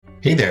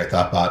Hey there,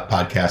 ThoughtBot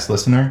podcast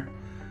listener.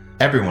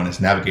 Everyone is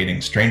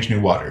navigating strange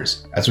new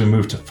waters as we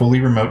move to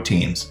fully remote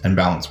teams and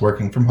balance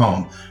working from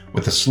home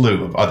with a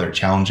slew of other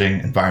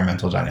challenging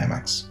environmental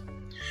dynamics.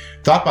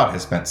 ThoughtBot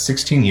has spent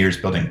 16 years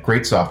building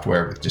great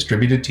software with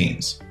distributed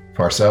teams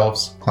for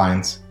ourselves,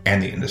 clients, and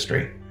the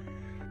industry.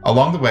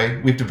 Along the way,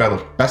 we've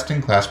developed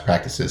best-in-class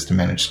practices to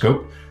manage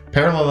scope,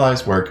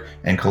 parallelize work,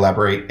 and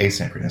collaborate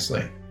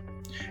asynchronously.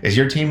 Is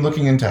your team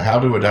looking into how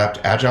to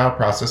adapt agile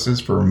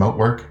processes for remote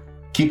work,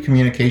 keep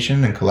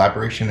communication and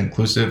collaboration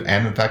inclusive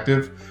and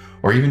effective,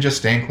 or even just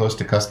staying close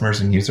to customers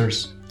and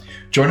users?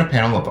 Join a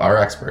panel of our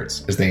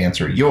experts as they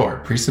answer your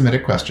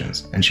pre-submitted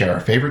questions and share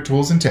our favorite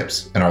tools and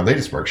tips in our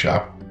latest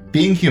workshop,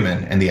 Being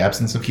Human in the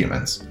Absence of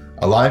Humans,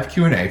 a live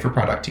Q&A for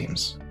product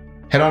teams.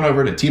 Head on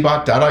over to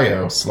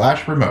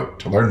tbot.io/remote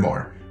to learn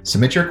more,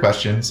 submit your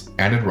questions,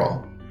 and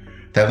enroll.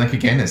 That link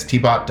again is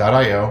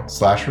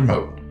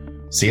tbot.io/remote.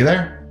 See you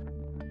there.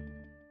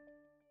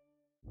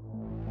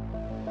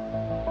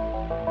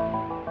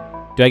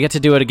 Do I get to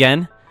do it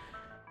again?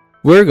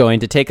 We're going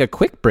to take a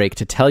quick break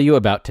to tell you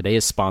about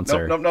today's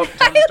sponsor. Nope.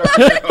 Time to start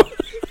the show.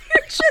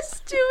 You're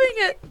just doing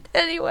it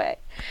anyway.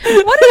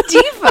 What a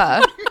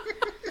diva.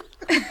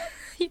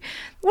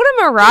 What a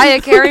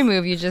Mariah Carey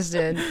move you just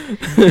did.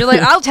 You're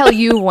like, I'll tell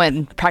you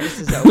when practice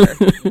is over.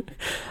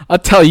 I'll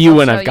tell you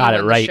when I've got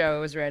it right. The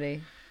show is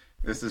ready.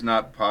 This is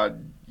not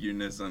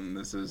pod-unism.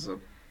 This is a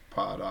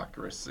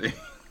podocracy.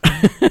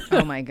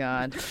 Oh my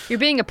God. You're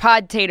being a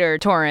pod-tater,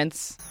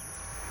 Torrance.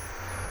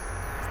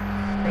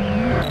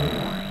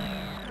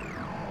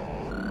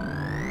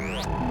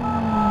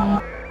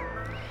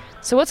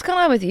 So what's going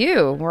on with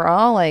you? We're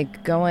all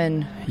like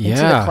going into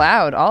the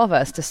cloud, all of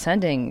us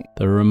descending.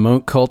 The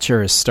remote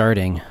culture is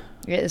starting.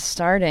 It is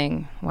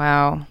starting.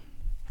 Wow.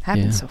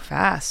 Happened so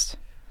fast.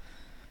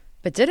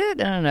 But did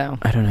it? I don't know.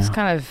 It's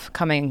kind of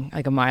coming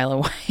like a mile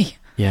away.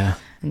 Yeah.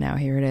 And now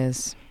here it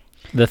is.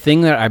 The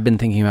thing that I've been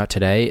thinking about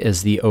today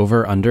is the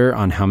over-under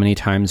on how many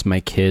times my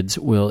kids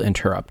will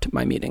interrupt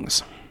my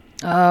meetings.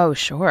 Oh,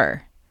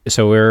 sure.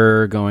 So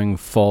we're going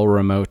full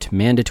remote,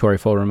 mandatory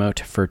full remote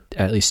for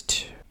at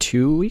least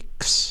 2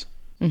 weeks.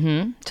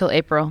 Mm-hmm. Till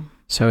April.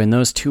 So in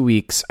those 2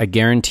 weeks, I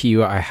guarantee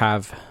you I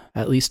have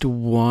at least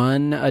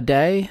one a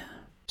day.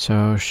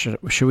 So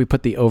should we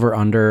put the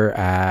over-under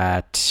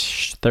at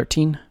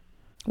 13?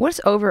 What's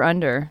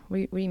over-under?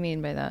 What do you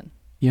mean by that?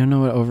 You don't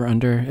know what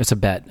over-under? It's a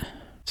bet.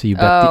 So you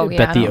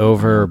bet the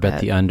over or bet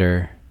the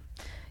under.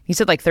 You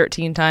said like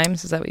 13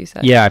 times? Is that what you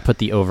said? Yeah, I put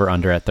the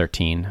over-under at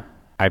 13.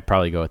 I'd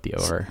probably go with the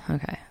over.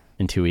 Okay.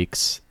 In 2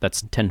 weeks.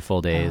 That's 10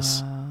 full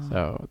days.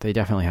 So they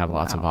definitely have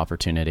lots of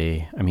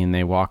opportunity. I mean,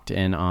 they walked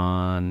in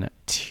on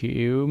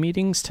 2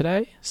 meetings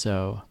today,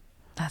 so...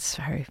 That's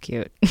very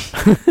cute.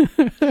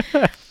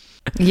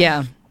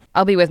 Yeah.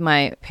 I'll be with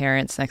my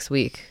parents next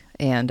week.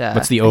 And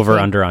what's the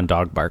over-under on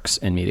dog barks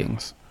and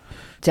meetings?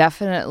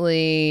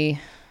 Definitely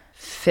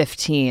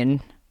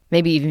 15,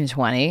 maybe even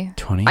 20.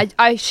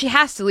 20? She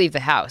has to leave the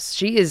house.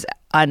 She is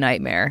a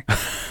nightmare.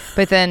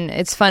 But then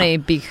it's funny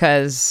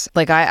because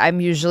like I'm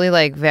usually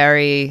like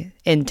very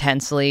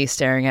intensely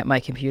staring at my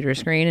computer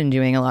screen and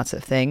doing lots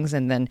of things.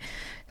 And then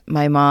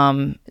my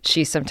mom,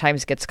 she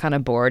sometimes gets kind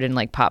of bored and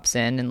like pops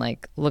in and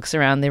like looks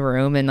around the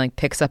room and like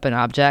picks up an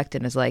object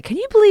and is like, can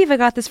you believe I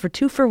got this for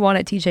 2 for $1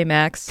 at TJ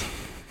Maxx?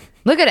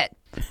 Look at it.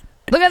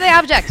 Look at the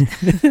object.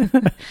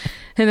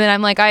 And then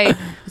I'm like,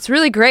 it's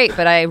really great,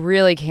 but I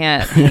really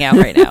can't hang out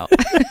right now.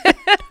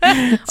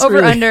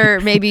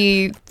 Under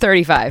maybe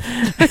 35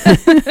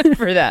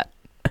 for that.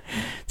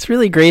 It's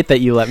really great that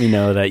you let me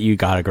know that you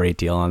got a great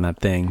deal on that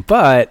thing,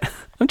 but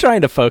I'm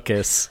trying to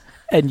focus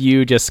and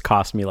you just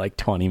cost me like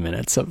 20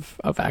 minutes of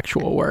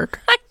actual work.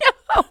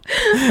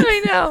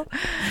 I know.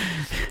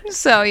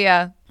 So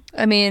yeah,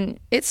 I mean,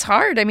 it's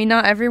hard. I mean,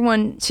 not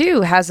everyone too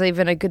has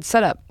even a good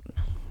setup.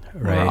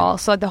 Right.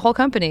 So the whole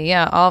company,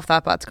 all of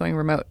ThoughtBot's going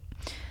remote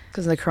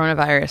because of the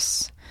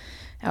coronavirus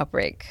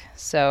outbreak.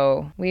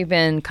 So we've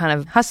been kind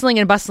of hustling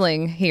and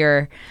bustling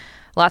here.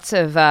 Lots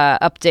of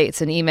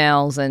updates and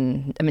emails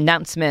and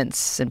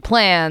announcements and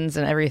plans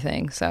and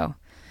everything. So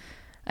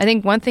I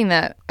think one thing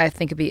that I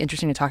think would be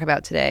interesting to talk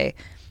about today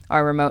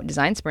are remote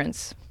design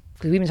sprints,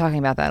 because we've been talking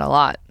about that a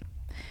lot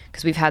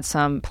because we've had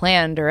some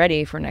planned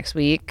already for next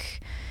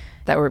week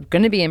that were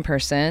going to be in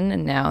person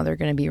and now they're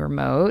going to be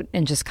remote,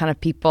 and just kind of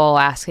people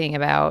asking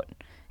about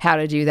how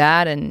to do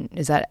that and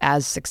is that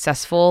as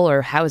successful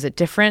or how is it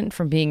different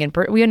from being in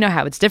person? We know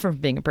how it's different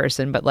from being in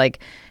person, but like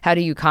how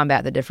do you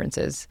combat the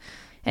differences?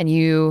 And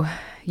you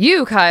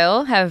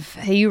Kyle,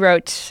 you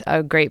wrote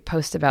a great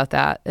post about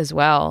that as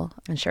well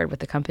and shared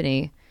with the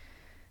company.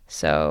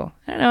 So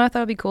I don't know, I thought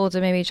it'd be cool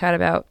to maybe chat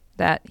about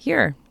that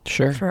here.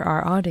 Sure. For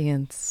our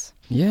audience.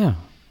 Yeah.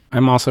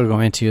 I'm also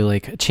going to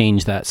like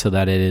change that so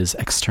that it is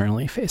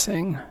externally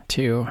facing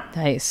too.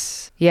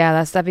 Nice.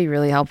 Yeah, that'd be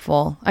really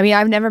helpful. I mean,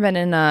 I've never been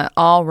in an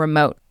all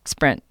remote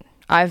sprint.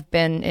 I've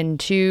been in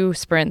 2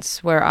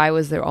 sprints where I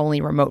was the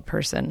only remote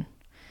person.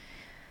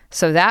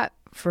 So that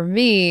for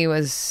me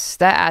that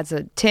adds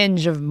a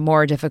tinge of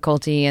more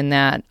difficulty in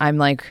that I'm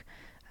like,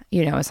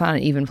 it's not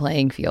an even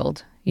playing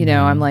field. You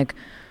know, I'm like,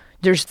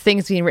 there's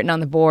things being written on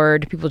the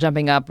board, people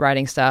jumping up,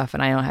 writing stuff,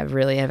 and I don't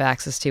really have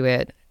access to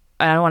it.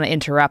 I don't want to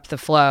interrupt the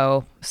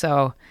flow.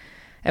 So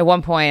at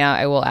one point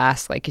I will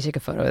ask, like, you take a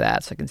photo of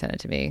that so I can send it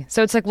to me.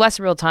 So it's like less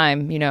real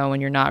time, you know,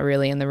 when you're not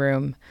really in the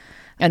room,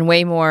 and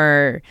way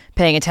more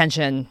paying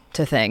attention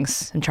to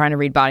things and trying to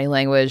read body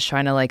language,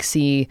 trying to like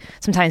see,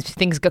 sometimes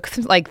things go,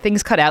 like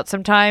things cut out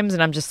sometimes.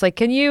 And I'm just like,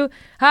 can you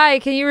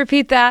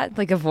repeat that?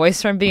 Like a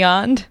voice from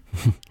beyond.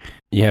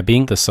 Yeah.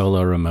 Being the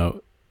solo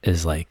remote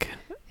is like,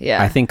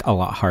 I think a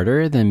lot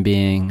harder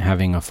than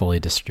having a fully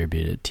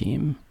distributed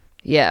team.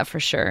 Yeah, for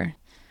sure.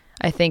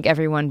 I think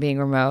everyone being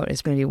remote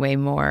is going to be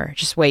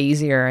way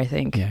easier, I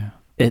think. Yeah.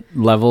 It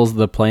levels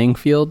the playing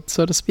field,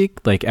 so to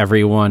speak. Like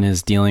everyone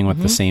is dealing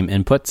with the same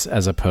inputs,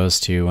 as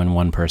opposed to when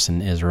one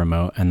person is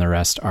remote and the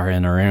rest are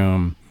in a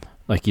room.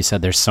 Like you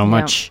said, there's so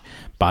much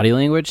body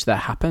language that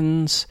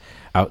happens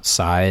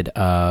outside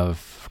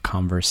of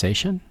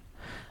conversation.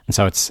 And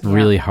so it's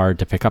really hard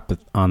to pick up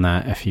on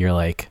that if you're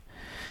like,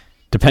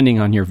 depending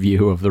on your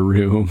view of the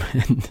room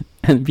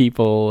and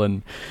people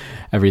and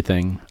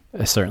everything.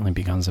 It certainly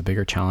becomes a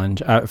bigger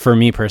challenge. For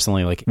me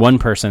personally, like one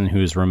person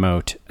who's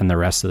remote and the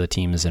rest of the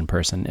team is in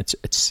person,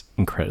 it's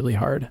incredibly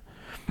hard.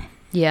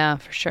 Yeah,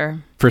 for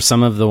sure. For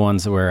some of the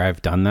ones where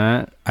I've done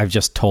that, I've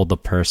just told the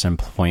person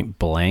point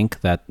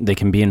blank that they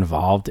can be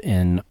involved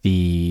in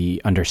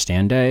the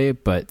Understand Day,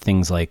 but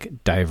things like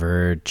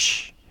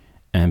Diverge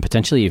and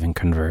potentially even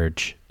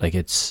Converge, like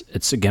it's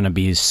going to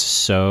be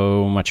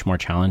so much more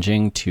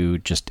challenging to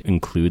just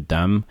include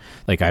them.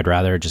 Like I'd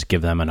rather just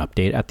give them an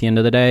update at the end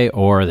of the day,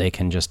 or they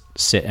can just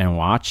sit and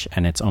watch,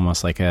 and it's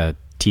almost like a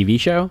TV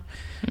show,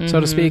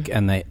 so to speak,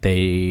 and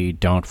they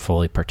don't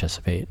fully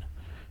participate.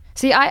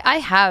 See, I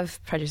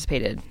have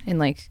participated in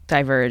like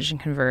Diverge and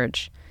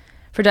Converge.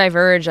 For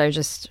Diverge, I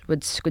just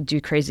would do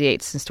crazy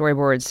eights and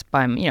storyboards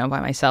by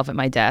myself at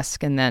my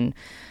desk, and then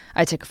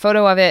I took a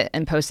photo of it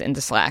and post it into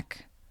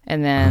Slack.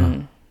 And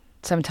then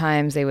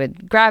sometimes they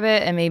would grab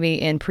it and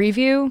maybe in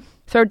preview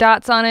throw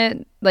dots on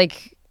it.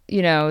 Like,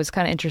 you know, it's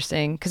kind of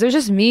interesting because it was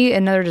just me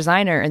and another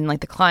designer and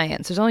like the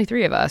clients. There's only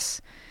 3 of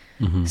us.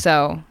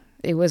 So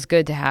it was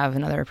good to have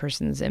another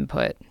person's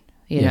input,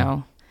 you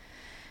know.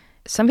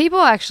 Some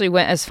people actually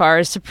went as far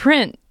as to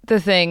print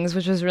the things,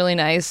 which was really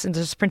nice, and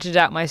just printed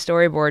out my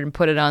storyboard and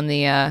put it on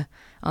the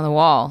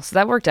wall. So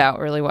that worked out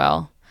really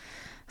well.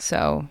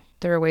 So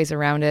there are ways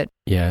around it.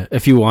 Yeah.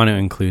 If you want to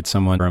include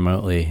someone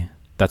remotely,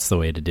 that's the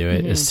way to do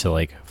it, is to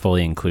like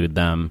fully include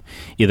them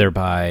either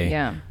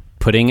by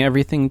putting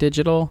everything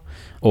digital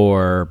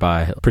or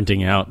by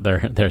printing out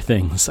their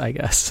things, I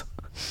guess.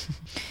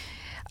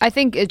 I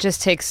think it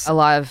just takes a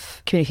lot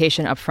of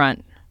communication up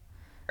front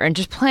and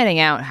just planning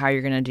out how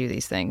you're going to do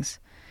these things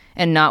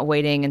and not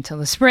waiting until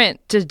the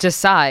sprint to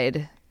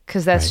decide,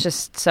 because that's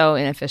just so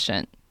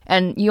inefficient.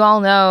 And we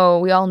all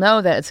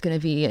know that it's going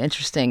to be an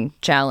interesting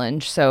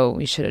challenge, so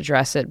we should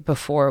address it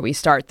before we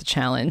start the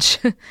challenge.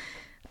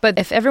 But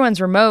if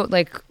everyone's remote,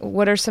 like,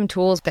 what are some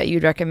tools that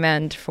you'd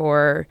recommend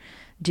for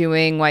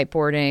doing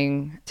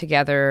whiteboarding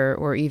together,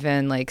 or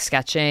even like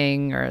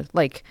sketching, or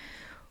like,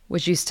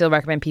 would you still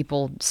recommend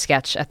people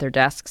sketch at their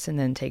desks and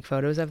then take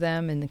photos of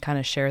them and kind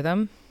of share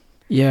them?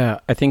 Yeah,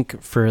 I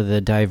think for the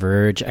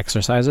Diverge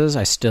exercises,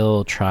 I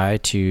still try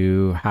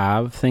to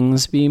have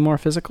things be more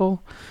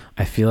physical.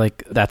 I feel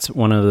like that's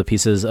one of the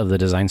pieces of the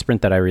design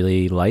sprint that I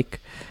really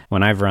like.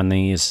 When I've run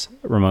these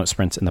remote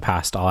sprints in the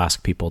past, I'll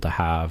ask people to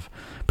have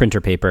printer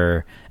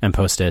paper and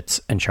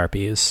Post-its and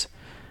Sharpies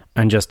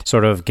and just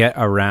sort of get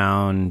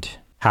around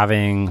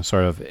having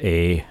sort of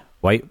a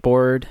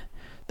whiteboard.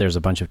 There's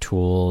a bunch of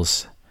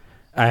tools.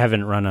 I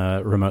haven't run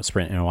a remote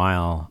sprint in a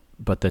while,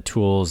 but the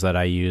tools that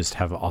I used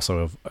have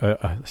also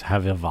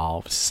have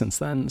evolved since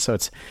then. So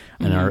it's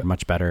and are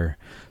much better.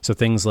 So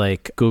things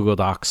like Google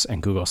Docs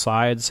and Google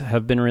Slides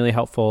have been really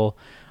helpful.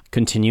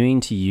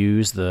 Continuing to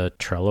use the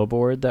Trello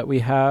board that we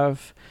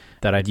have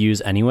that I'd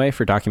use anyway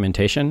for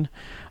documentation.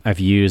 I've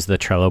used the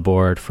Trello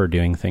board for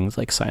doing things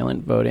like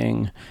silent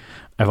voting.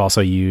 I've also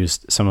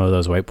used some of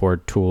those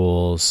whiteboard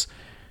tools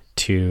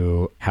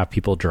to have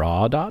people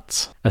draw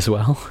dots as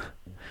well.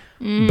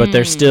 But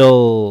they're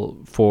still,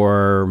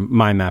 for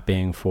mind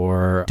mapping,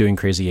 for doing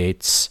crazy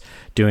eights,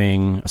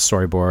 doing a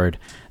storyboard,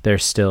 they're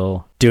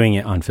still doing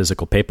it on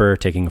physical paper,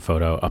 taking a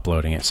photo,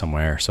 uploading it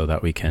somewhere so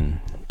that we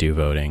can do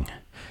voting.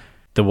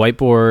 The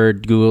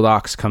whiteboard Google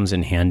Docs comes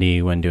in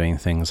handy when doing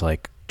things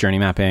like journey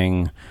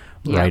mapping,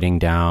 writing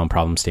down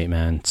problem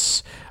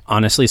statements.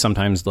 Honestly,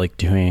 sometimes like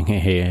doing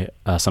a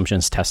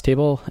assumptions test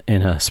table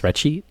in a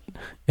spreadsheet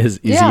is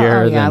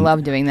easier. I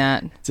love doing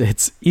that.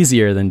 It's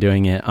easier than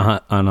doing it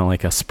on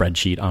like a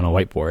spreadsheet on a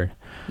whiteboard.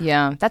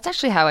 Yeah, that's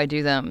actually how I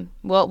do them.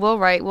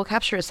 We'll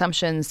capture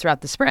assumptions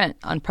throughout the sprint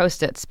on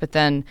Post-its, but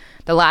then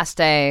the last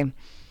day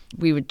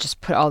we would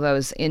just put all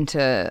those into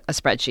a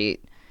spreadsheet.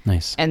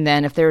 Nice. And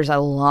then if there's a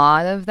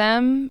lot of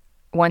them,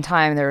 one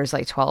time there was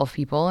like 12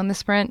 people in the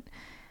sprint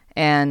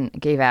and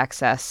gave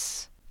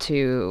access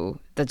to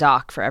the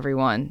doc for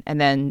everyone. And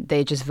then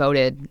they just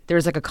voted. There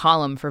was like a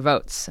column for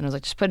votes. And I was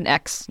like, just put an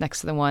X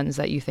next to the ones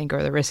that you think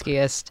are the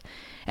riskiest.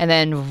 And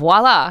then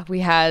voila, we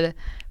had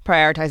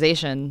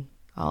prioritization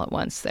all at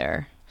once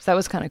there. So that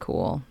was kind of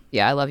cool.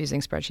 Yeah, I love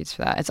using spreadsheets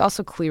for that. It's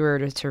also clearer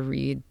to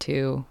read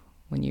too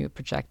when you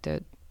project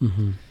it.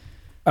 Mm-hmm.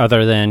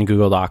 Other than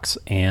Google Docs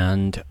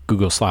and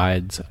Google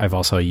Slides, I've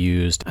also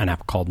used an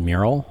app called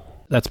Mural.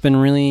 That's been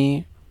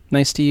really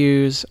nice to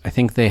use. I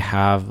think they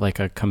have like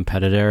a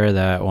competitor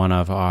that one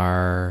of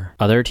our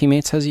other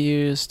teammates has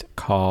used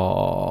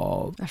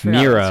called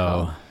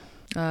Miro.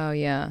 Oh,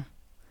 yeah.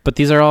 But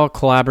these are all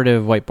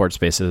collaborative whiteboard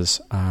spaces,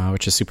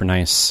 which is super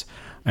nice.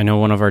 I know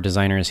one of our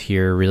designers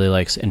here really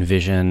likes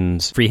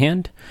Envision's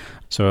Freehand.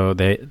 So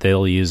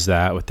they'll use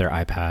that with their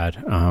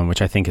iPad,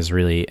 which I think is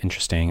really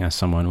interesting as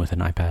someone with an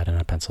iPad and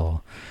a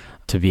pencil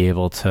to be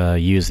able to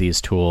use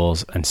these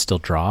tools and still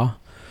draw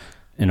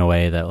in a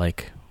way that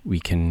like we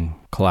can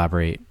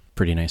collaborate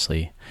pretty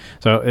nicely.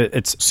 So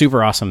it's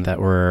super awesome that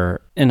we're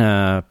in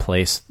a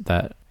place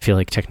that I feel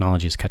like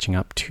technology is catching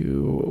up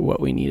to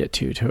what we need it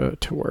to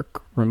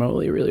work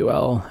remotely really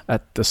well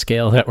at the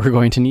scale that we're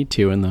going to need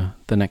to in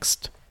the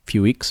next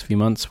few weeks, few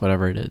months,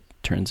 whatever it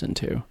turns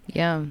into.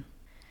 Yeah.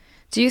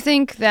 Do you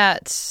think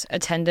that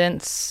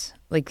attendance,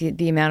 like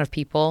the amount of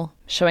people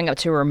showing up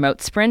to a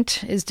remote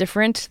sprint is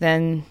different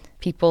than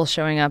people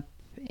showing up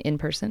in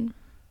person?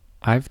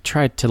 I've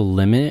tried to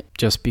limit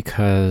just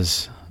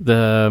because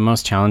the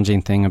most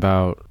challenging thing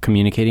about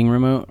communicating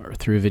remote or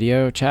through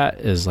video chat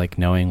is like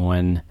knowing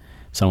when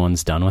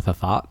someone's done with a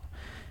thought,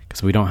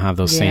 because we don't have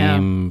those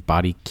same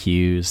body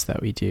cues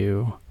that we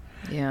do.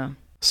 Yeah.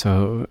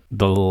 So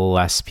the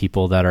less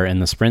people that are in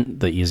the sprint,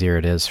 the easier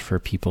it is for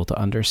people to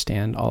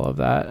understand all of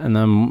that. And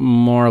the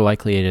more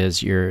likely it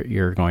is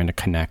you're going to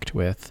connect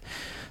with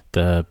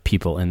the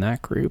people in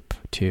that group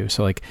too.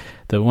 So like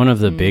one of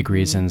the big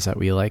reasons that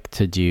we like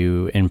to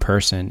do in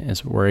person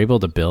is we're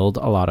able to build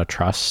a lot of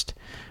trust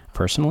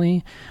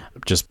personally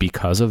just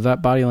because of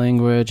that body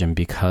language and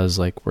because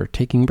like we're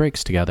taking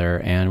breaks together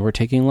and we're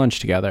taking lunch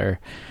together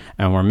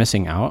and we're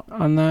missing out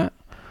on that.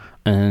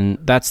 And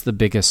that's the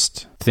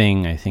biggest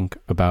thing I think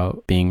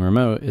about being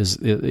remote is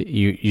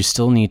you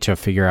still need to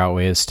figure out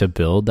ways to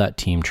build that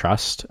team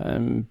trust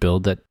and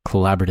build that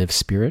collaborative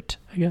spirit,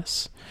 I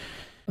guess.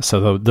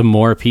 So the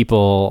more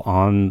people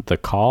on the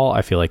call,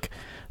 I feel like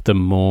the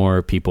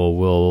more people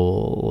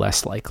will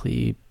less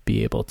likely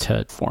be able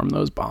to form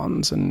those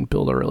bonds and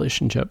build a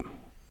relationship.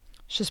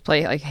 Just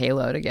play like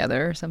Halo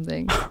together or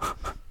something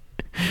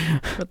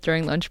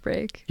during lunch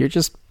break. You're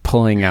just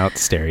pulling out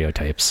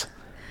stereotypes.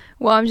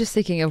 Well, I'm just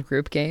thinking of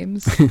group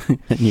games.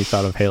 And you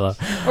thought of Halo.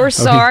 Or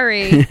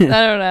Sorry. I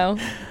don't know.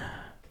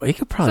 Well, you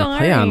could probably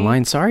play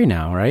online Sorry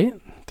now, right?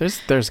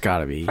 There's got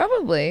to be.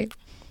 Probably.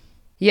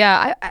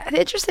 Yeah.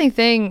 The interesting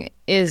thing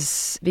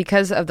is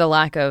because of the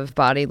lack of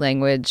body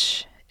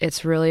language,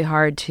 it's really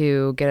hard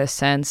to get a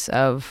sense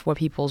of what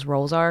people's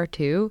roles are,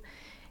 too,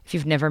 if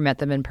you've never met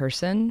them in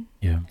person.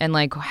 Yeah. And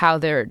like how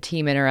their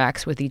team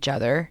interacts with each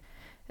other.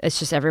 It's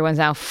just everyone's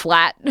now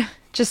flat,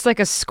 just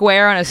like a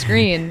square on a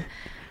screen.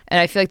 And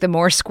I feel like the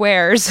more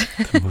squares,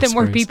 the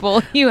more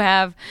people you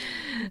have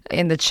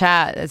in the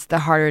chat, the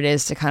harder it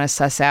is to kind of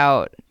suss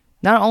out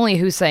not only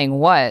who's saying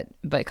what,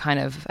 but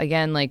kind of,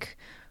 again, like,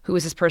 who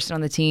is this person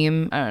on the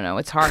team? I don't know.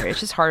 It's hard. It's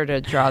just harder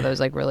to draw those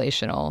like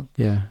relational.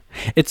 Yeah.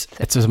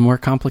 It's a more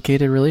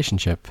complicated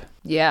relationship.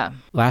 Yeah.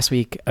 Last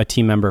week, a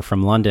team member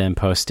from London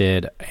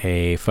posted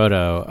a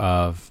photo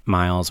of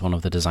Miles, one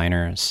of the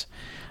designers.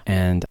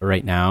 And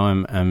right now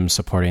I'm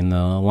supporting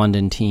the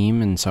London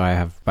team. And so I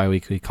have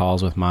biweekly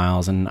calls with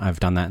Miles, and I've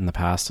done that in the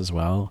past as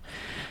well.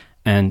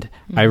 And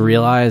I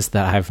realized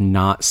that I've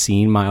not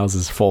seen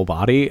Miles's full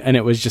body. And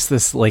it was just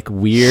this like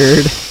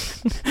weird,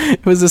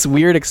 it was this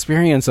weird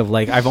experience of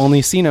like, I've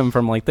only seen him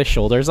from like the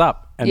shoulders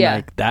up. And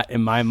like that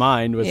in my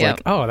mind was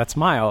like, oh, that's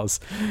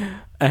Miles.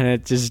 And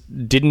it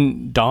just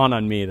didn't dawn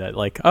on me that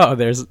like, oh,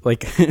 there's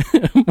like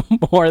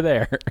more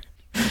there.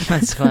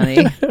 That's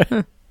funny.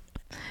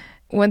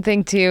 One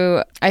thing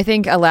too, I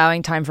think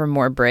allowing time for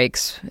more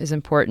breaks is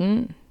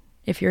important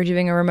if you're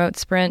doing a remote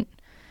sprint.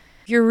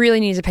 You really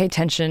need to pay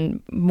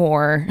attention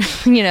more,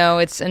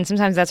 and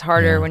sometimes that's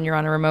harder when you're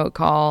on a remote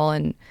call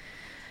and,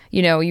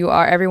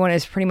 everyone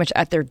is pretty much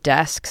at their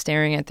desk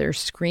staring at their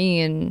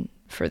screen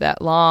for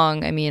that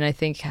long. I mean, I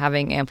think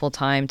having ample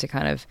time to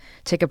kind of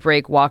take a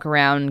break, walk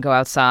around, go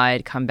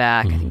outside, come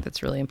back, I think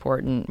that's really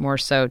important, more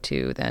so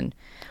too than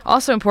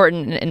also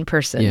important in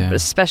person, but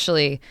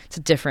especially it's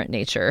a different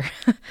nature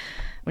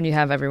when you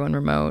have everyone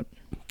remote.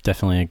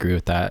 Definitely agree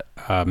with that.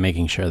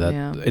 Making sure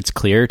that it's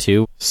clear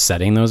too,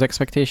 setting those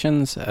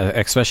expectations,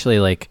 especially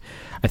like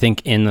I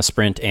think in the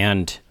sprint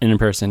and in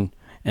person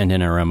and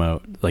in a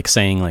remote, like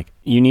saying like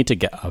you need to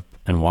get up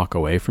and walk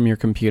away from your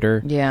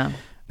computer. Yeah.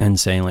 And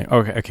saying like,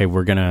 okay,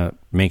 we're going to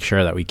make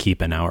sure that we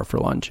keep an hour for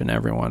lunch and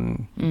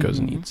everyone goes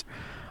and eats.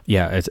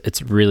 Yeah,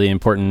 it's really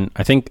important.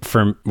 I think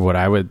for what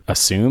I would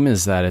assume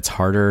is that it's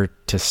harder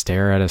to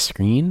stare at a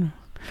screen.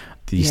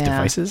 these Yeah.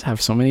 devices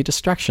have so many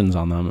distractions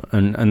on them.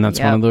 And that's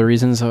one Yep. of the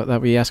reasons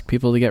that we ask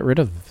people to get rid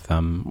of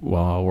them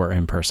while we're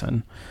in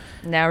person.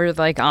 Now we're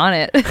like on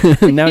it.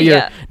 now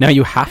Yeah. now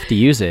you have to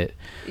use it.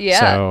 Yeah.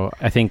 So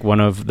I think one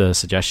of the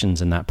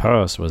suggestions in that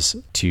post was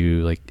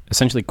to like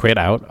essentially quit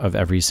out of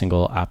every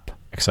single app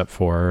except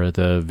for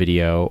the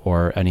video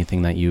or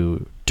anything that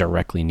you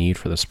directly need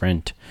for the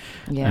sprint.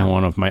 Yeah. And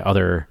one of my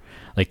other,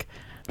 like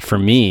for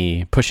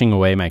me, pushing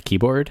away my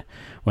keyboard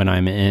when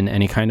I'm in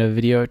any kind of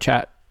video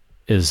chat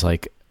is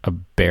like a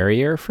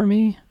barrier for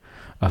me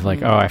of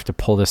like, oh, I have to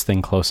pull this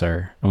thing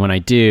closer. And when I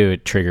do,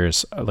 it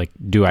triggers like,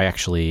 do I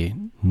actually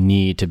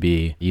need to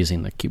be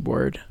using the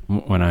keyboard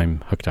when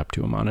I'm hooked up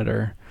to a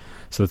monitor?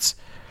 So it's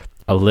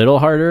a little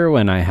harder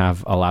when I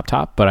have a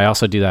laptop, but I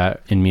also do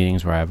that in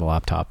meetings where I have a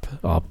laptop.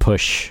 I'll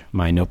push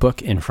my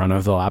notebook in front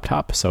of the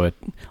laptop. So it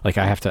like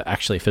I have to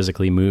actually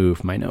physically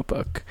move my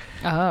notebook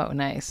Oh,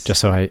 nice. just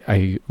so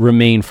I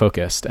remain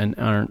focused and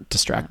aren't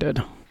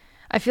distracted.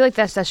 I feel like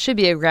that should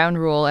be a ground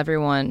rule.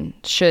 Everyone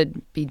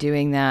should be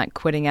doing that,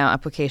 quitting out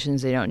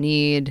applications they don't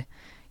need,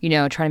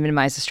 trying to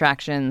minimize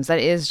distractions. That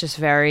is just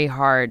very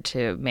hard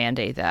to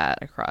mandate that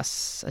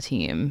across a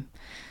team,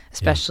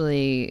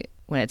 especially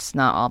when it's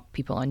not all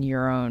people on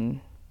your own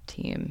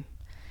team.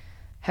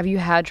 Have you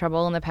had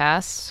trouble in the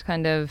past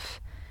kind of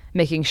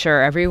making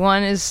sure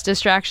everyone is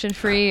distraction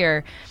free,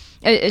 or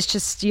it's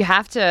just you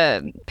have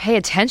to pay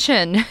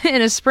attention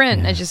in a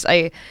sprint?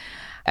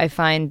 I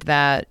find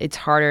that it's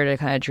harder to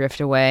kind of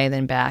drift away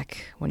than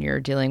back when you're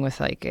dealing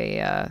with like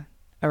a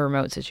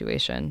remote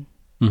situation.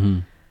 Mm-hmm.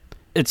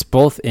 It's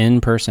both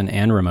in person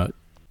and remote.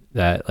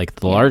 That like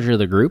the larger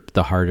the group,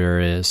 the harder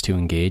it is to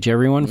engage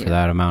everyone for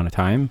that amount of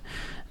time.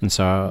 And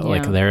so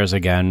like there's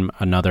again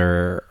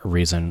another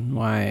reason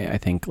why I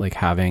think like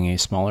having a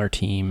smaller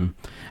team.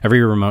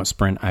 Every remote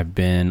sprint I've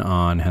been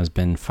on has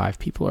been 5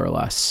 people or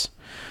less.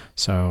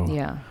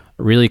 So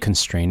really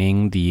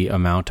constraining the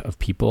amount of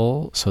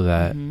people so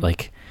that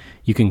like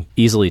you can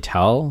easily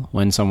tell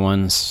when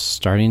someone's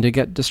starting to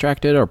get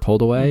distracted or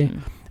pulled away,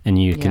 and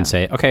you can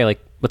say, okay, like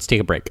let's take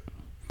a break.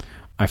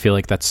 I feel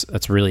like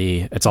that's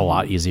really, it's a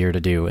lot easier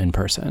to do in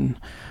person,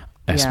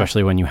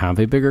 especially when you have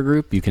a bigger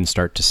group. You can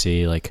start to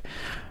see like,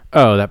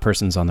 oh, that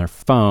person's on their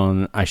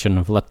phone. I shouldn't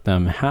have let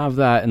them have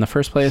that in the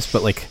first place,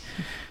 but like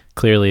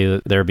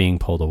clearly they're being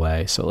pulled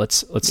away. So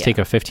let's take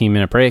a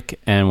 15-minute break,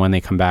 and when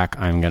they come back,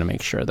 I'm going to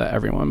make sure that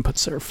everyone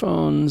puts their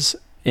phones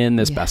in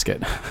this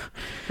basket.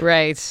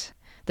 Right.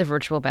 The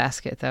virtual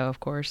basket, though, of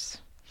course.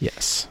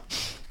 Yes.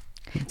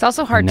 It's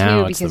also hard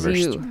now too it's because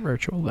the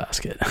virtual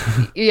basket.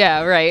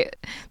 Yeah, right.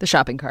 The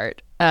shopping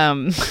cart.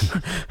 We're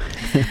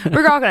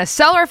all going to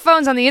sell our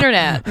phones on the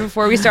internet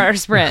before we start our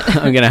sprint.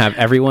 I'm going to have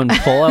everyone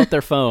pull out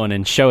their phone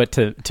and show it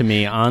to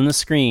me on the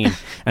screen,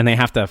 and they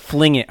have to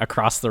fling it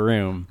across the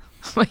room.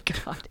 Oh my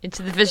God.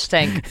 Into the fish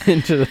tank.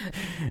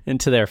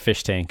 into their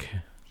fish tank.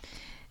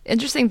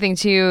 Interesting thing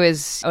too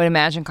is I would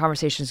imagine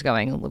conversations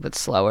going a little bit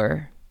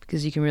slower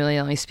because you can really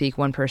only speak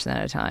one person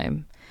at a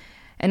time.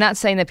 And not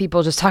saying that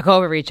people just talk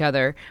over each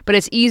other, but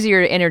it's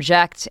easier to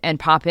interject and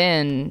pop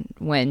in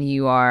when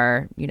you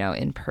are,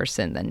 in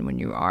person than when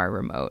you are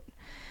remote.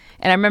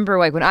 And I remember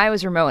like when I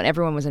was remote and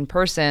everyone was in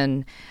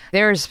person,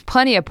 there's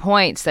plenty of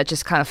points that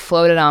just kind of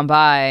floated on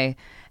by.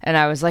 And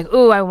I was like,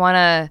 ooh, I want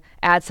to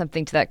add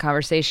something to that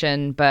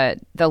conversation, but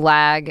the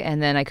lag,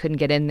 and then I couldn't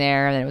get in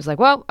there. And it was like,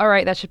 well, all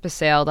right, that ship has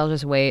sailed. I'll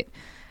just wait.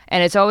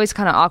 And it's always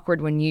kind of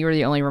awkward when you're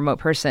the only remote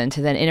person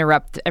to then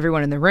interrupt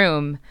everyone in the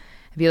room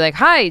and be like,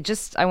 hi,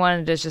 I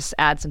wanted to just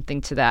add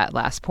something to that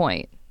last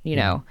point. You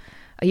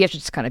have to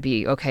just kind of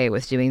be okay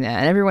with doing that.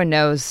 And everyone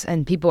knows,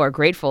 and people are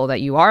grateful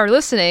that you are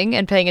listening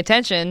and paying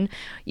attention,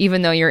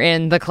 even though you're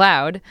in the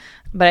cloud.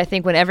 But I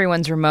think when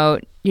everyone's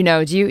remote,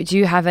 do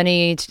you have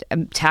any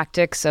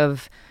tactics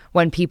of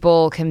when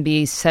people can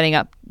be setting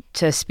up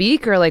to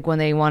speak, or like when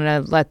they want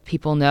to let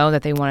people know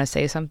that they want to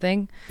say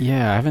something?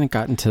 Yeah, I haven't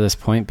gotten to this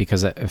point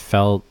because it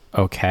felt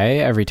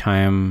okay every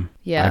time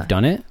I've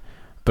done it.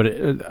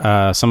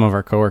 But some of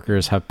our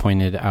coworkers have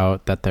pointed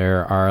out that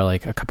there are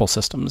like a couple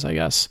systems, I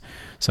guess.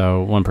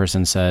 So one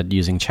person said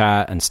using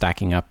chat and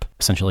stacking up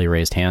essentially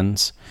raised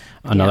hands.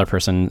 Another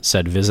person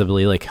said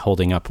visibly like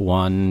holding up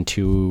 1,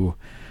 2,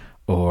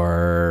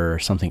 or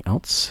something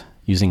else,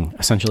 using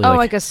essentially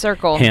like a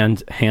circle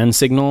hand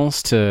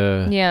signals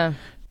to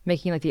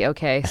making like the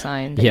okay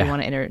sign that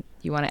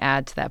you want to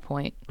add to that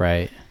point.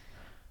 Right.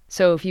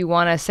 So if you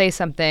want to say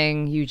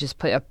something, you just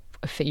put up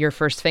your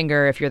first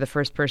finger if you're the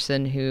first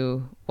person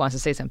who wants to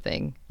say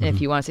something. And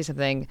if you want to say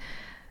something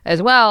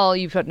as well,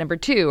 you put number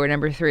 2 or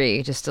number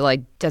 3 just to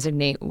like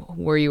designate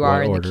where you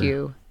are in the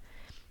queue.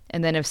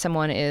 And then if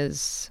someone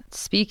is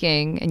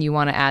speaking and you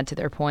want to add to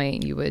their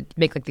point, you would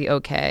make like the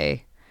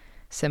okay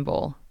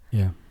symbol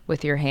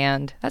with your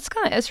hand.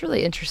 It's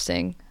really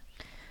interesting.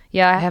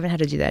 Yeah, I haven't had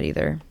to do that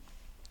either.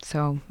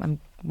 So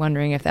I'm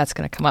wondering if that's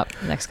going to come up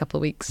in the next couple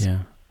of weeks. Yeah.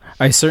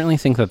 I certainly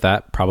think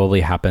that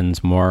probably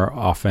happens more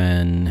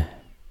often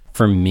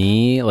for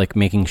me, like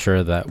making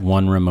sure that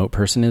one remote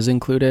person is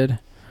included.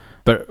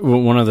 But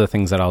one of the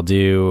things that I'll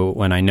do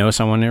when I know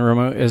someone in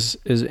remote is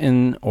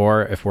in,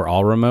 or if we're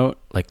all remote,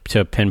 like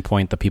to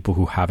pinpoint the people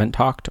who haven't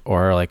talked,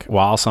 or like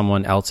while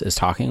someone else is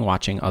talking,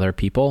 watching other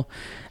people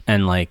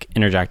and like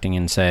interjecting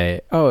and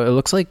say, oh, it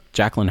looks like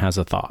Jacqueline has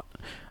a thought.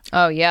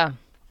 Oh, yeah.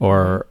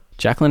 Or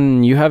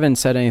Jacqueline, you haven't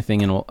said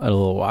anything in a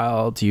little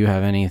while. Do you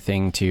have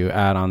anything to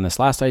add on this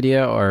last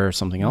idea or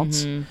something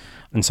else? Mm-hmm.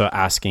 And so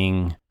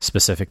asking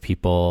specific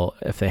people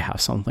if they have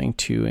something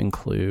to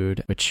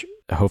include, which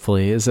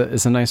hopefully is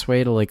a nice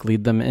way to like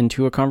lead them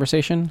into a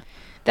conversation.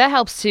 That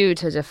helps too,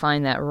 to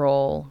define that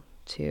role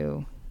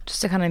too,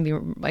 just to kind of be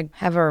like,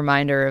 have a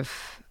reminder of,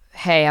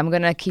 hey, I'm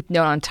going to keep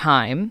note on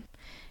time.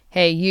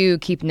 Hey, you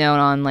keep note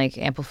on like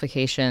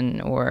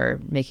amplification or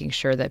making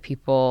sure that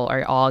people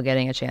are all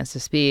getting a chance to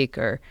speak,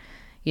 or,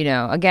 you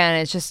know, again,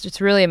 it's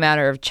really a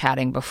matter of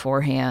chatting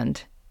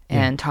beforehand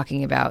and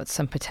talking about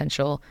some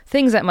potential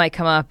things that might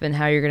come up and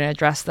how you're going to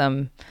address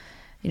them,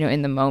 you know,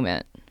 in the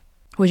moment.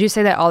 Would you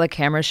say that all the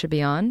cameras should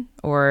be on,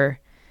 or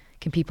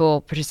can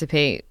people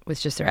participate with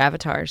just their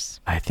avatars?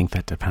 I think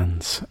that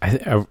depends.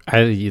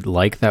 I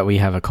like that we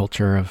have a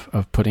culture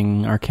of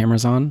putting our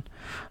cameras on,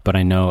 but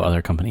I know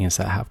other companies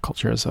that have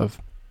cultures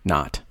of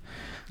not.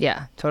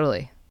 Yeah,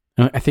 totally.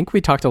 I think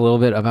we talked a little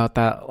bit about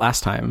that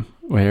last time,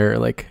 where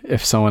like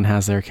if someone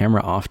has their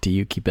camera off, do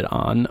you keep it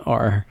on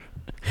or...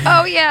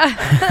 Oh,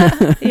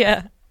 yeah.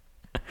 Yeah.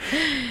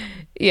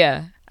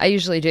 Yeah, I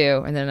usually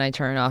do, and then I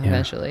turn it off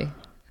eventually.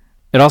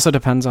 It also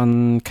depends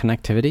on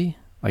connectivity.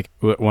 Like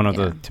one of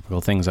the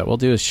typical things that we'll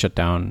do is shut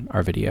down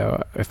our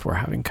video if we're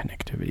having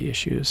connectivity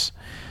issues.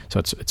 So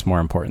it's more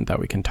important that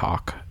we can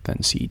talk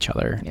than see each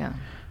other. Yeah.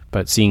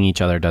 But seeing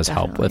each other does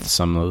help with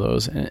some of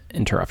those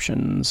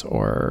interruptions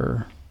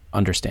or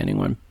understanding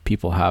when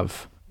people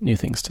have new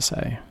things to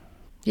say.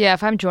 Yeah,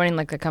 if I'm joining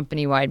like a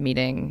company-wide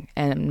meeting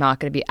and I'm not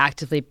going to be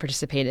actively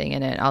participating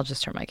in it, I'll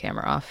just turn my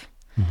camera off.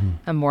 Mm-hmm.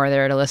 I'm more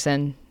there to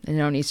listen, and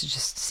no one needs to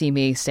just see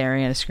me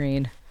staring at a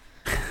screen.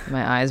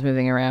 My eyes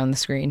moving around the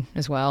screen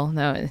as well.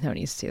 No one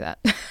needs to see that.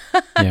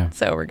 Yeah.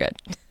 So we're good.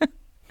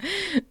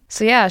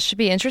 So yeah, it should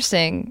be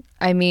interesting.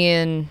 I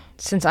mean,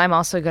 since I'm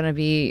also going to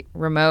be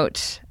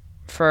remote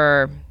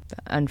for the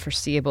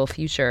unforeseeable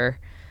future,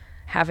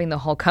 having the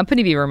whole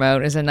company be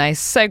remote is a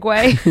nice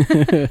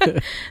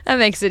segue. That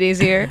makes it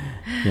easier.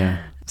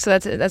 Yeah. So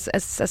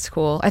that's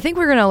cool. I think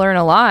we're going to learn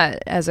a lot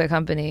as a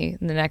company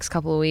in the next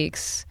couple of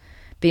weeks,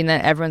 being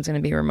that everyone's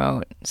going to be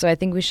remote. So I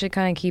think we should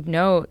kind of keep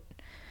note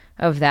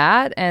of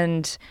that.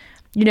 And,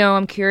 you know,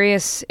 I'm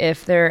curious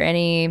if there are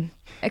any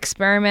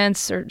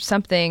experiments or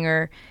something,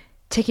 or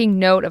taking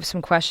note of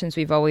some questions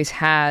we've always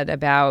had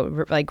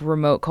about like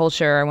remote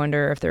culture. I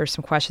wonder if there are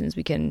some questions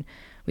we can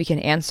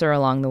answer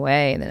along the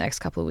way in the next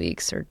couple of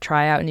weeks, or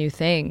try out new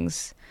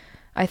things.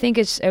 I think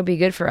it would be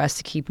good for us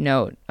to keep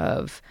note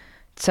of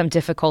some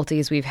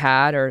difficulties we've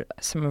had, or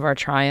some of our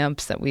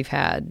triumphs that we've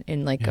had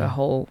in like a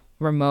whole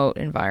remote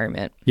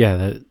environment.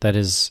 Yeah, that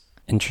is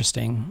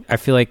interesting. I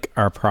feel like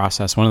our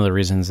process, one of the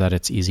reasons that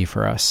it's easy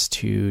for us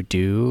to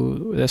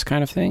do this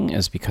kind of thing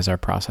is because our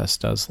process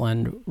does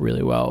lend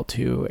really well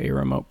to a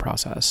remote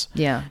process.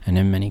 Yeah. And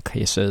in many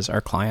cases,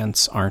 our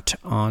clients aren't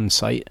on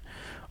site,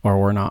 or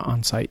we're not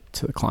on site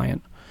to the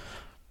client.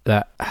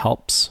 That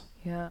helps.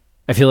 Yeah.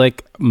 I feel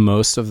like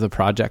most of the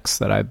projects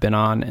that I've been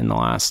on in the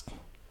last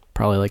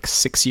probably like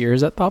 6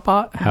 years at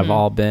Thoughtbot have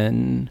all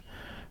been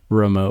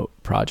remote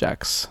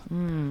projects.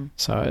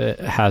 So it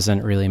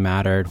hasn't really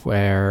mattered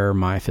where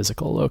my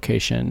physical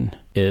location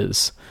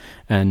is,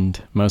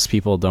 and most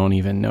people don't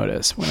even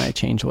notice when I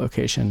change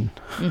location.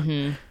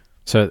 Mm-hmm.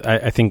 So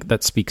I think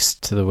that speaks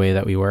to the way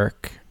that we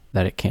work,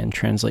 that it can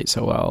translate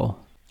so well.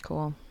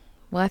 Cool.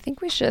 Well, I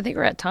think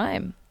we're at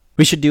time.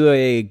 We should do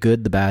a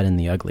good, the bad, and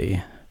the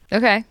ugly.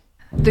 Okay.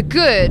 The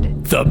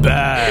good, the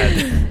bad,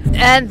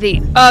 and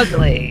the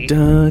ugly.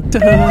 Dun,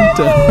 dun,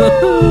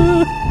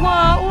 dun.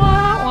 Wah,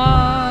 wah,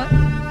 wah.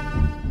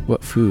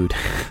 What food?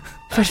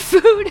 What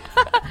food?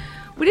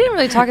 We didn't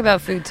really talk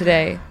about food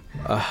today.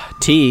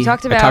 Tea. I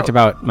talked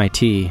about my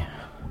tea.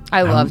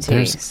 I love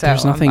tea.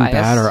 There's nothing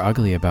bad or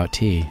ugly about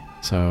tea.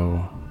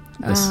 So,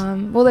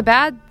 well, the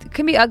bad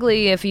can be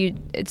ugly if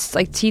it's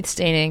like teeth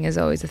staining is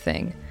always a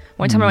thing.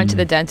 One time I went to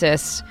the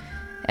dentist,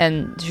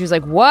 and she was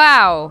like,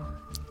 "Wow,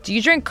 do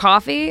you drink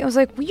coffee?" I was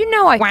like, "Well, you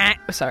know I..."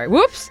 Sorry,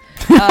 whoops.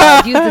 Use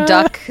the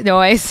duck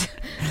noise.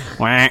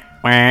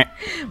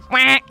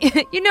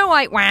 You know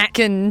I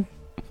can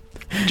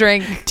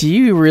drink. Do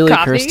you really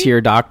coffee? Curse to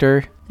your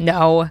doctor?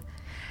 No.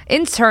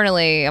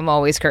 Internally, I'm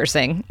always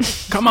cursing.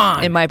 Come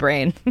on. In my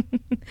brain.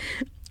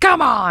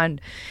 Come on.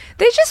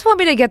 They just want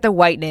me to get the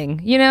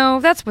whitening. You know,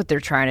 that's what they're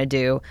trying to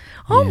do.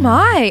 Oh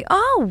my.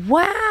 Oh,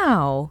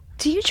 wow.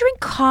 Do you drink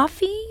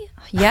coffee?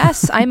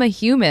 Yes, I'm a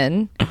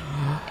human.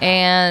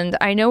 And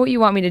I know what you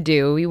want me to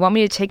do. You want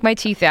me to take my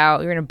teeth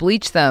out. You're going to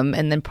bleach them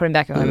and then put them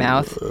back in my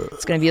mouth.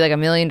 It's going to be like $1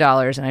 million,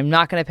 and I'm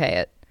not going to pay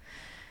it.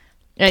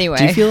 Anyway,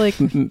 do you feel like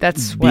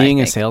that's being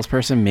a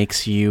salesperson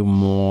makes you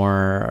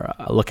more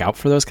look out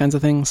for those kinds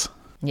of things?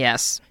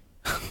 Yes.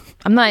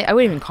 I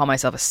wouldn't even call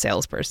myself a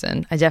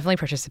salesperson. I definitely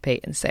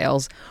participate in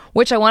sales,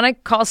 which I want to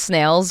call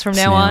snails from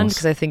now on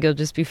because I think it'll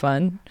just be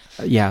fun.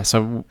 Yeah,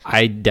 so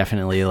I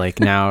definitely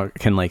now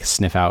can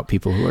sniff out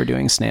people who are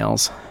doing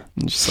snails.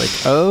 I'm just like,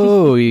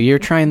 oh, you're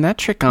trying that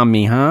trick on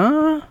me,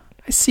 huh?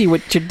 I see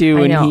what you're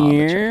doing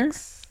here.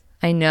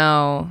 I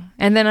know.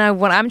 And then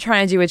when I'm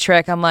trying to do a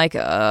trick, I'm like,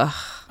 ugh.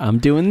 I'm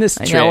doing this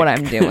trick. I know what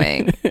I'm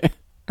doing.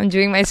 I'm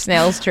doing my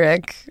snails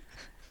trick.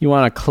 You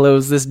want to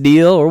close this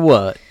deal or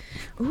what?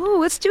 Ooh,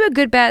 let's do a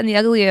good, bad, and the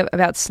ugly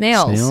about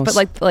snails. But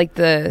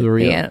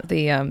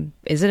the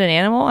is it an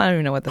animal? I don't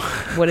even know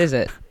what is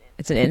it?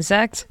 It's an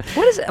insect?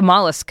 What is it? A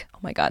mollusk. Oh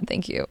my God,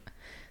 thank you.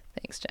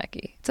 Thanks,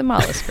 Jackie. It's a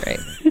mollusk, right?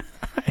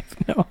 I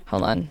know.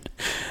 Hold on.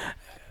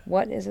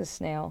 What is a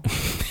snail?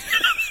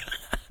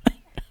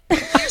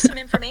 Here's some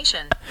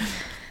information.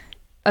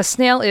 A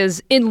snail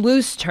is, in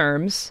loose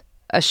terms,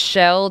 a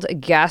shelled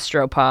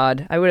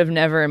gastropod. I would have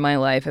never in my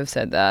life have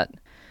said that.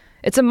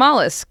 It's a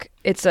mollusk.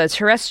 It's a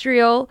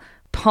terrestrial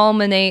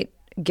pulmonate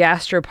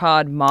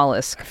gastropod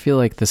mollusk. I feel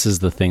like this is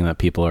the thing that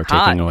people are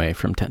taking away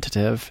from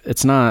Tentative.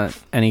 It's not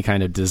any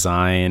kind of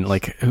design.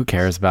 Who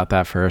cares about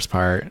that first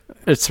part?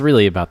 It's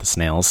really about the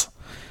snails.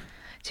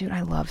 Dude,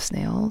 I love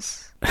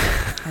snails.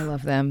 I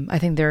love them. I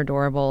think they're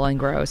adorable and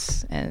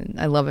gross, and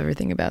I love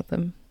everything about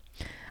them.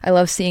 I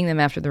love seeing them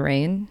after the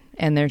rain,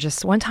 and they're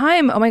just one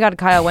time. Oh my God,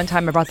 Kyle! One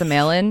time I brought the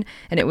mail in,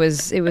 and it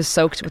was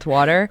soaked with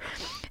water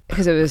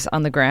because it was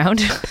on the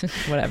ground,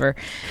 whatever.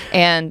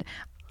 And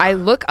I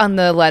look on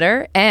the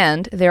letter,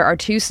 and there are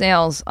 2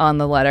 snails on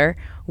the letter.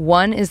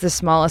 One is the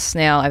smallest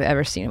snail I've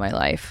ever seen in my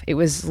life. It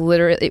was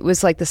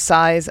like the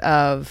size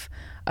of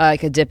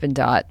like a Dippin'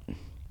 Dot,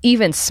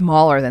 even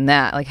smaller than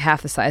that, like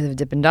half the size of a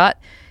Dippin' Dot.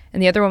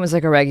 And the other one was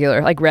like a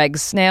regular, like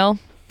Reg's snail.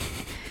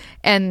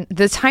 And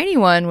the tiny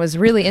one was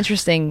really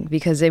interesting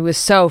because it was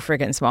so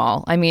freaking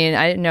small. I mean,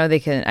 I didn't know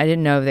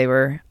they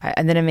were,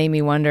 and then it made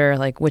me wonder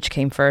which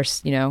came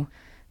first,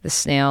 the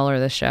snail or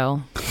the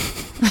shell.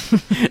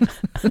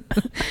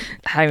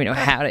 I don't even know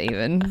how to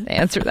even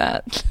answer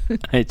that.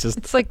 It's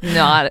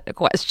not a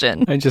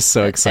question. I'm just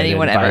so excited.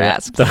 Anyone ever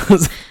asked.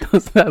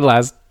 That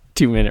last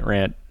 2-minute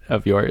rant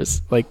of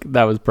yours.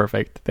 That was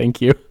perfect.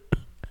 Thank you.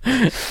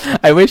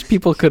 I wish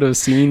people could have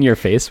seen your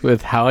face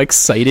with how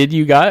excited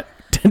you got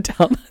to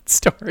tell that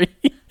story.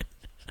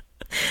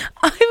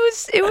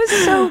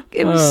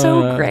 It was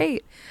so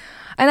great.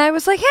 And I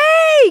was like,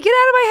 hey, get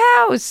out of my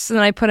house. And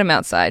then I put him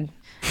outside.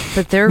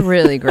 But they're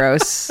really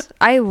gross.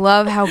 I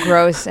love how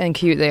gross and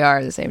cute they are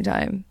at the same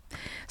time.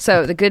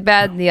 So the good,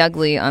 bad, and the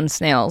ugly on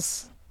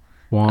snails.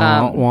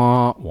 Wah,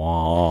 wah,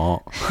 wah.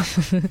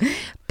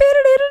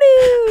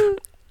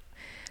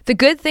 The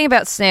good thing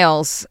about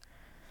snails.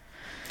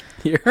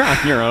 You're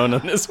on your own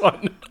on this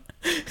one.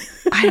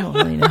 I don't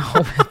really know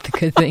what the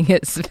good thing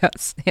is about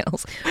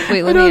snails.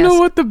 Wait, let me ask. I don't know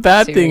what the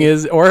bad thing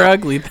is or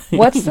ugly thing.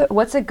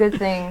 What's a good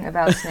thing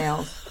about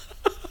snails?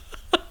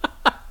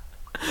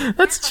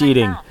 That's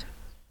cheating.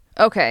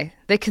 Okay,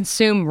 they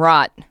consume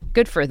rot.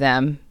 Good for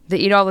them. They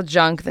eat all the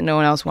junk that no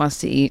one else wants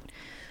to eat.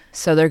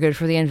 So they're good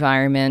for the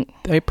environment.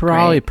 They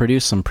probably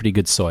produce some pretty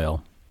good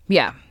soil.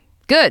 Yeah,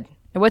 good.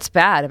 And what's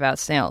bad about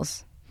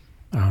snails?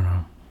 I don't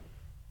know.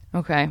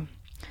 Okay.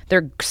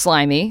 They're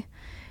slimy.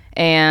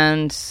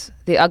 And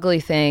the ugly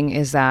thing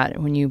is that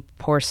when you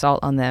pour salt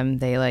on them,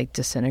 they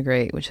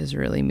disintegrate, which is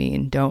really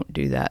mean. Don't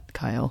do that,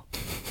 Kyle.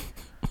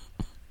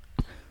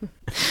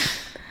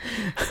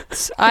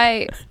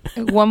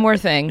 One more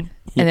thing,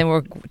 and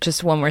then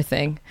just one more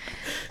thing.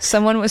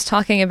 Someone was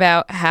talking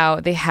about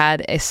how they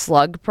had a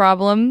slug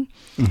problem,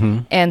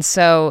 and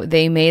so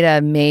they made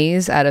a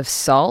maze out of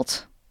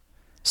salt.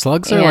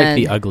 Slugs are like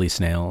the ugly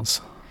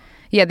snails.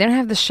 Yeah, they don't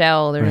have the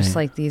shell. They're just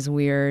these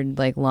weird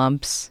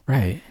lumps.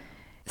 Right.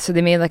 So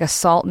they made a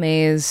salt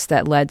maze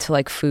that led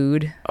to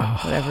food,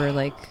 whatever,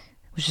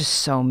 which is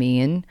so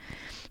mean.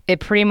 It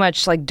pretty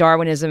much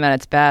Darwinism at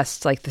its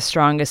best,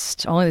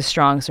 only the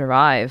strong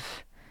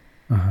survive.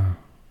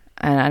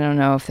 And I don't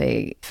know if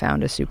they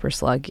found a super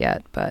slug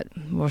yet, but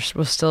we're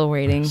still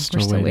waiting.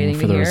 We're still waiting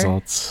for the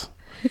results.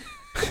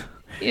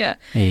 Yeah.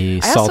 A I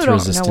salt also don't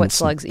resistant know what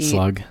slugs eat.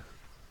 slug.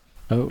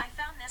 Oh. I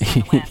found this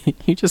on the web.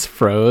 You just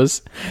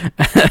froze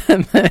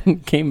and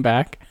then came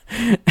back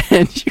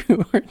and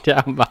you were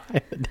down by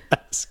the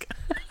desk.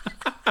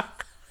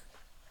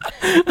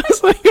 I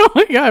was like, oh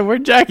my God,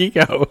 where'd Jackie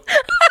go?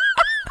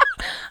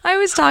 I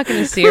was talking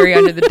to Siri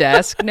under the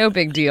desk. No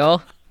big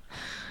deal.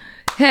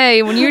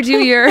 Hey, when you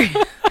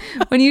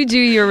do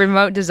your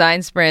remote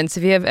design sprints,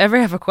 if you ever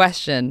have a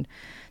question,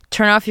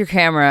 turn off your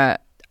camera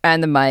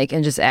and the mic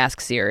and just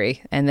ask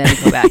Siri, and then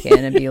go back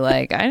in and be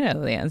like, I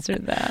know the answer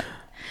to that.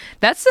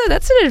 That's an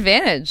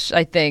advantage,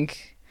 I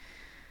think.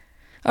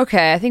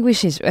 Okay, I think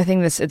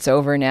it's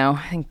over now.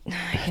 I think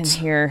I can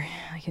hear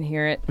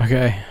it.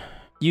 Okay.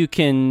 You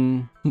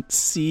can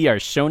see our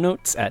show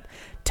notes at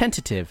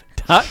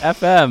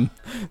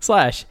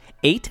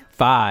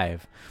tentative.fm/85.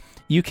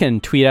 You can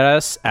tweet at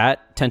us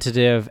at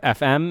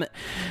tentativefm.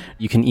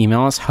 You can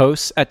email us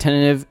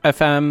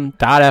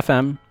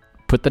hosts@tentativefm.fm.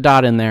 Put the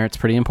dot in there. It's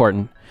pretty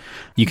important.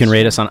 You can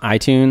rate us on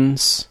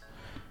iTunes.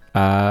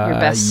 Your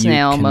best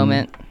snail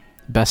moment.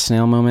 Best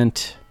snail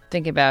moment.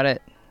 Think about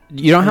it.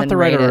 You don't have then to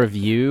write rate a it.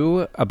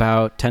 review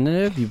about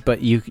tentative,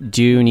 but you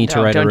do need to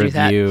No, write a don't do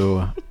that.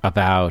 review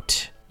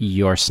about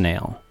your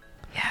snail.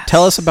 Yes.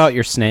 Tell us about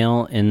your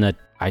snail in the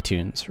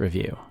iTunes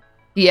review.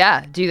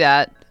 Yeah, do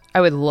that.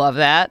 I would love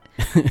that.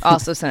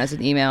 Also, send us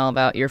an email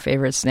about your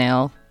favorite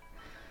snail.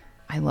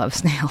 I love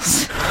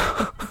snails.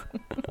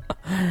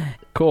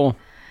 Cool.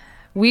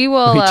 We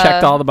will. We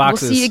checked all the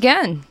boxes. We'll see you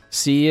again.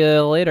 See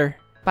you later.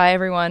 Bye,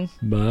 everyone.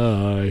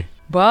 Bye.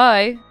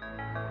 Bye.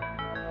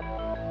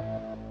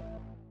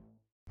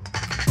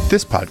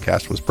 This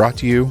podcast was brought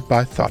to you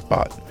by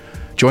Thoughtbot.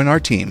 Join our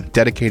team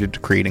dedicated to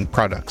creating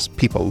products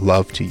people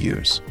love to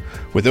use.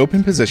 With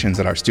open positions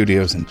at our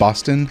studios in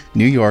Boston,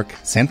 New York,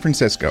 San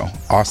Francisco,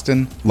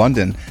 Austin,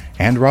 London,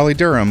 and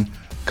Raleigh-Durham,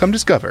 come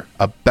discover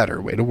a better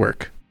way to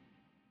work.